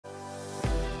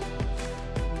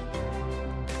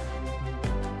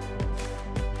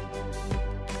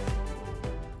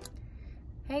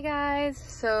Hey guys,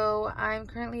 so I'm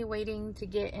currently waiting to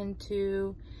get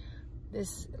into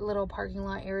this little parking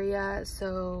lot area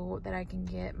so that I can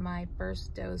get my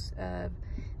first dose of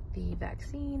the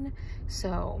vaccine.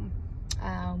 So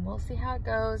we'll see how it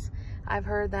goes. I've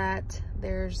heard that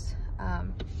there's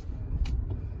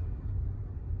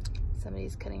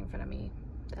somebody's cutting in front of me.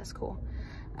 That's cool.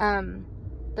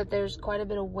 That there's quite a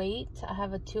bit of wait. I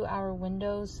have a 2-hour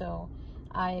window, so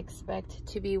I expect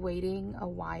to be waiting a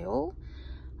while.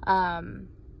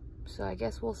 So I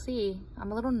guess we'll see.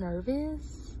 I'm a little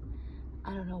nervous.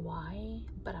 I don't know why,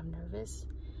 but I'm nervous.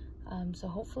 So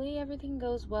hopefully everything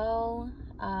goes well.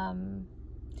 I'm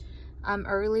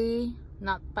early,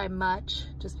 not by much,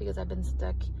 just because I've been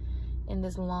stuck in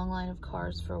this long line of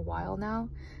cars for a while now.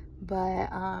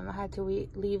 But I had to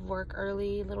leave work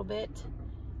early a little bit.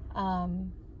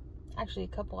 Actually a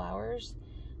couple hours.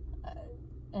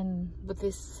 And with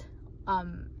this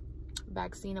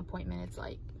vaccine appointment, it's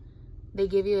like they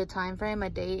give you a time frame, a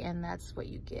date, and that's what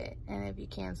you get. And if you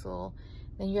cancel,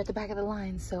 then you're at the back of the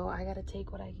line. So I gotta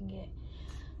take what I can get.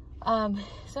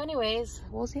 So anyways,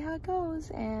 we'll see how it goes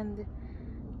and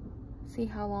see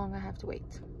how long I have to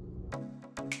wait.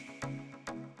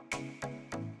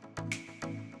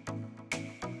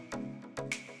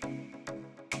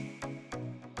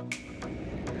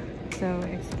 So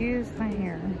excuse my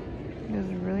hair. It was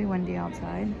really windy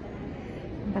outside,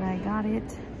 but I got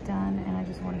it done and I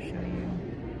just want to show you.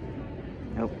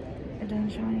 Nope, it doesn't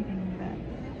show anything, but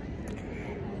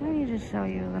let me just show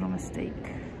you a little mistake.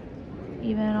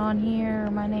 Even on here,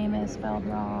 my name is spelled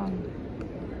wrong.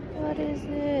 What is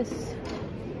this?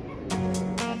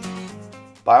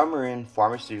 BioMarin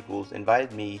Pharmaceuticals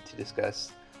invited me to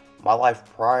discuss my life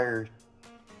prior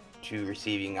to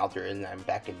receiving Aldurazyme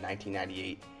back in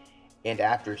 1998 and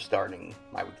after starting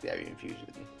my weekly IV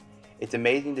infusion. It's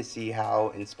amazing to see how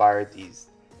inspired these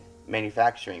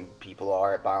manufacturing people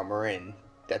are at BioMarin,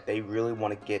 that they really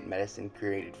want to get medicine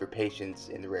created for patients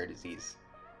in the rare disease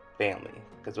family.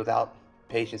 Because without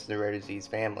patients in the rare disease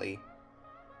family,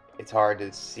 it's hard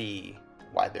to see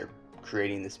why they're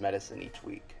creating this medicine each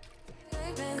week.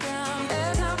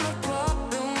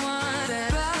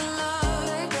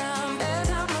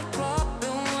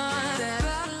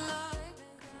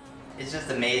 It's just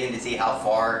amazing to see how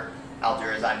far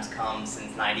Aldurazyme's come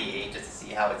since '98, just to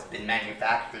see how it's been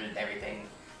manufactured and everything,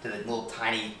 to the little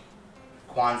tiny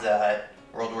Kwanzaa hut,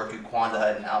 World War II Kwanzaa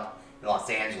hut out in Los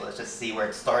Angeles, just to see where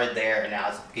it started there and now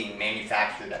it's being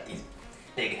manufactured at these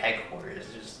big headquarters.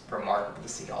 It's just remarkable to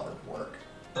see all the work.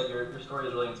 Your story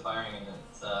is really inspiring, and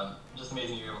it's just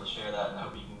amazing you're able to share that, and I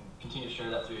hope you can continue to share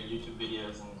that through your YouTube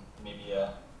videos and maybe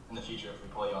in the future if we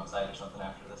pull you on site or something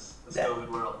after this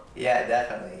COVID world. Yeah,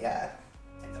 definitely, yeah.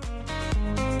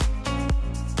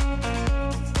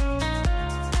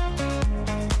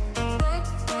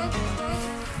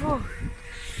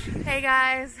 Hey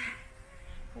guys,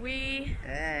 we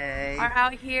are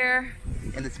out here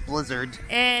in this blizzard.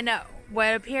 In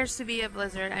what appears to be a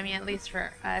blizzard. I mean, at least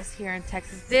for us here in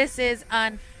Texas. This is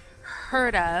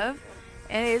unheard of.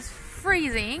 It is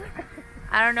freezing.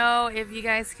 I don't know if you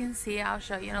guys can see. I'll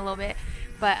show you in a little bit.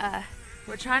 But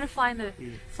we're trying to fly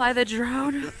the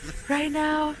drone right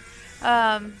now.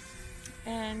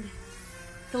 And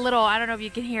it's a little, I don't know if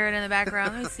you can hear it in the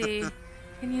background. Let me see.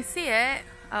 Can you see it?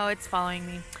 Oh, it's following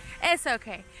me. It's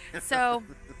okay. So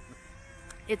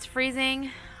it's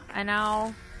freezing. I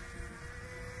know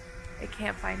it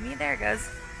can't find me. There it goes.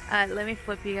 Let me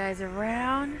flip you guys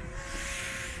around.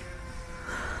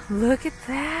 Look at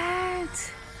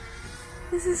that.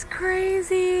 This is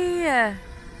crazy.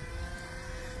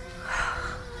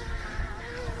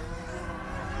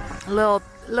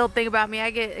 Little thing about me, I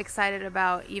get excited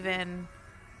about even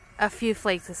a few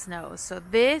flakes of snow. So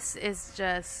this is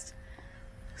just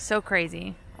so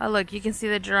crazy. Oh look, you can see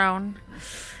the drone.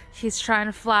 He's trying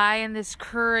to fly in this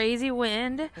crazy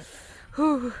wind.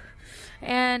 Whew.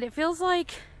 And it feels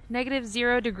like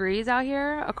 -0 degrees out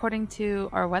here according to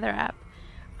our weather app.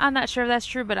 I'm not sure if that's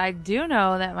true, but I do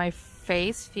know that my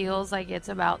face feels like it's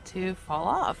about to fall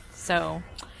off. So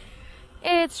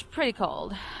it's pretty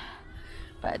cold.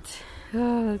 But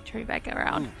turn back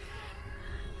around.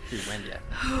 Too windy yet.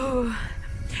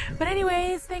 But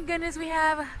anyways, thank goodness we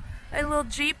have a little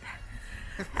Jeep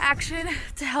action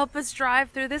to help us drive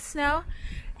through this snow.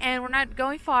 And we're not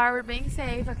going far, we're being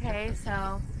safe, okay?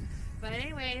 So, but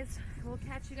anyways, we'll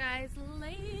catch you guys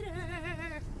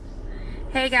later.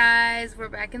 Hey guys, we're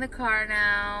back in the car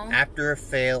now. After a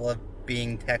fail of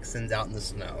being Texans out in the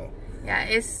snow. Yeah,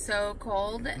 it's so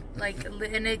cold. Like,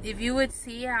 and if you would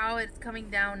see how it's coming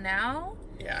down now,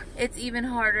 yeah, it's even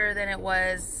harder than it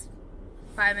was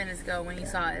 5 minutes ago when you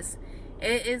saw us.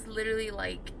 It is literally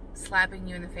like slapping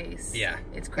you in the face. Yeah.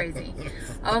 It's crazy.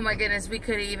 Oh my goodness, we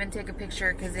couldn't even take a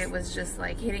picture because it was just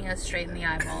like hitting us straight in the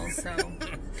eyeballs. So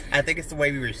I think it's the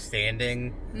way we were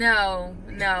standing. No,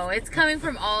 it's coming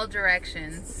from all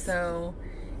directions. So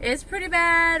it's pretty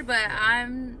bad, but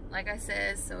I'm, like I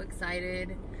said, so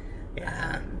excited.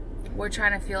 Yeah. We're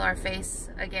trying to feel our face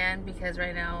again because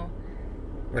right now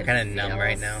we're kind of numb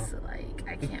right now. Like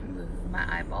I can't move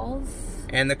my eyeballs.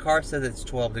 And the car says it's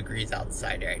 12 degrees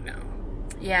outside right now.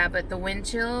 Yeah, but the wind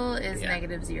chill is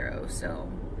 -0,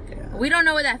 so yeah. We don't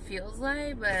know what that feels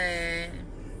like, but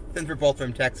since we're both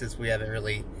from Texas, we haven't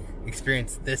really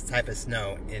experienced this type of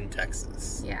snow in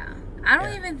Texas. Yeah. I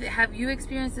don't even, have you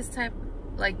experienced this type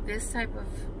of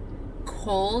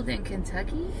cold in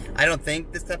Kentucky? I don't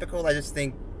think this type of cold, I just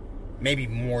think maybe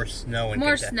more snow in Kentucky.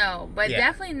 More snow, but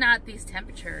definitely not these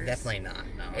temperatures. Definitely not,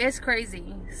 no. It's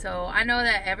crazy. So I know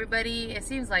that everybody, it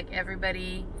seems like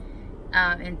everybody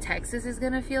in Texas is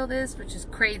gonna feel this, which is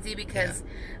crazy because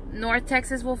North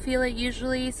Texas will feel it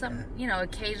usually, you know,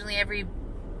 occasionally every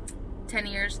 10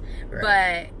 years,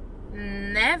 but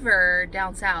never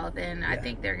down south, and I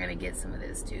think they're gonna get some of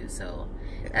this too, so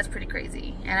that's pretty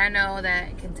crazy. And I know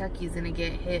that Kentucky's gonna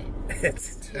get hit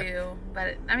too,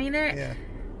 but I mean,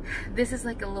 this is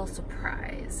like a little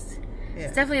surprise.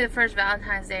 It's definitely the first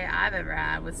Valentine's Day I've ever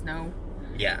had with snow.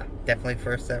 Yeah, definitely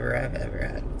first ever I've ever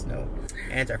had with snow.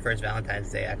 And it's our first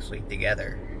Valentine's Day actually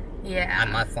together. Yeah.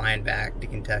 I'm not flying back to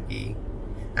Kentucky.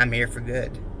 I'm here for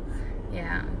good.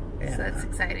 Yeah. So that's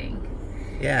exciting.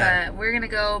 Yeah. But we're going to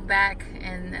go back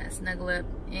and snuggle up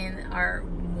in our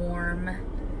warm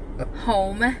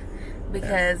home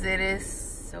because it is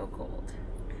so cold.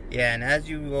 Yeah, and as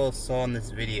you all saw in this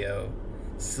video,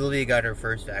 Silvia got her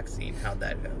first vaccine. How'd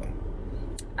that go?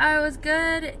 It was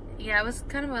good. Yeah, it was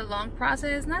kind of a long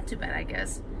process. Not too bad, I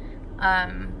guess.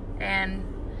 And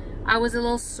I was a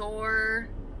little sore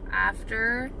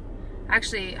after.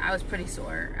 Actually, I was pretty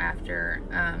sore after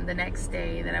the next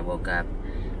day that I woke up.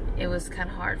 It was kind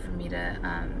of hard for me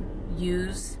to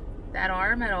use that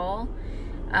arm at all.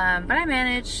 But I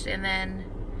managed, and then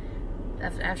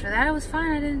after that, it was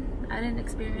fine. I didn't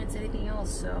experience anything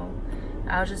else, so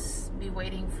I'll just be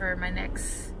waiting for my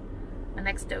next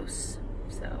dose.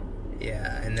 So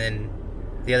yeah, and then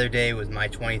the other day was my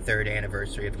 23rd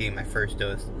anniversary of getting my first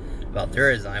dose of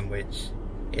Aldurazyme, which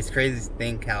it's crazy to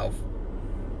think how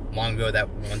long ago that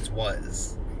once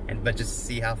was, but just to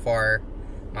see how far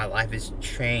my life has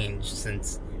changed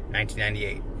since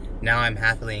 1998. Now I'm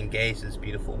happily engaged to this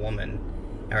beautiful woman,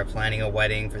 and we're planning a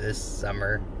wedding for this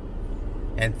summer,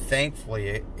 and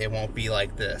thankfully it won't be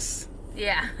like this.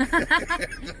 Yeah.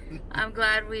 I'm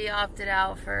glad we opted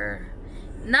out for,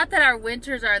 not that our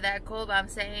winters are that cold, but I'm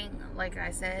saying, like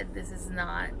I said, this is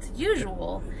not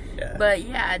usual. Yeah. But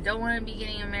yeah, I don't want to be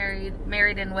getting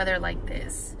married in weather like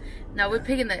this. No, we're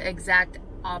picking the exact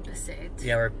opposite.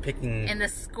 Yeah, we're picking in the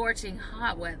scorching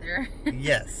hot weather.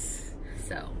 Yes.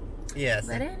 So. Yes.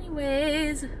 But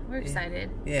anyways, we're excited.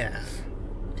 Yeah.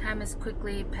 Time is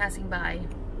quickly passing by.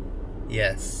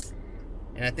 Yes.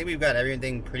 And I think we've got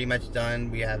everything pretty much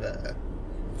done. We have a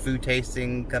food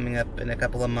tasting coming up in a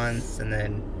couple of months, and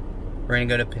then we're gonna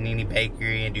go to Panini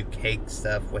Bakery and do cake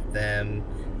stuff with them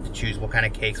to choose what kind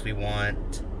of cakes we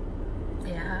want.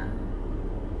 Yeah.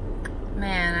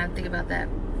 Man, I think about that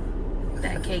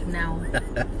cake now.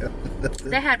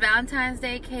 They had Valentine's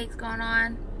Day cakes going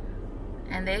on,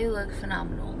 and they look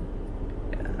phenomenal.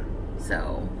 Yeah.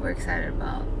 So we're excited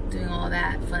about doing all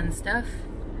that fun stuff.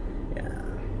 Yeah.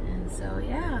 And so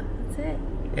yeah, that's it.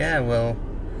 Yeah, well,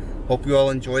 hope you all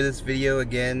enjoy this video.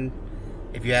 Again,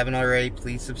 if you haven't already,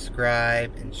 please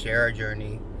subscribe and share our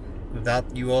journey.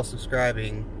 Without you all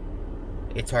subscribing,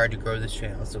 it's hard to grow this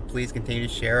channel. So please continue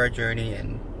to share our journey,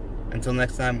 and until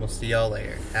next time, we'll see y'all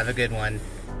later. Have a good one.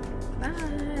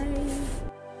 Bye.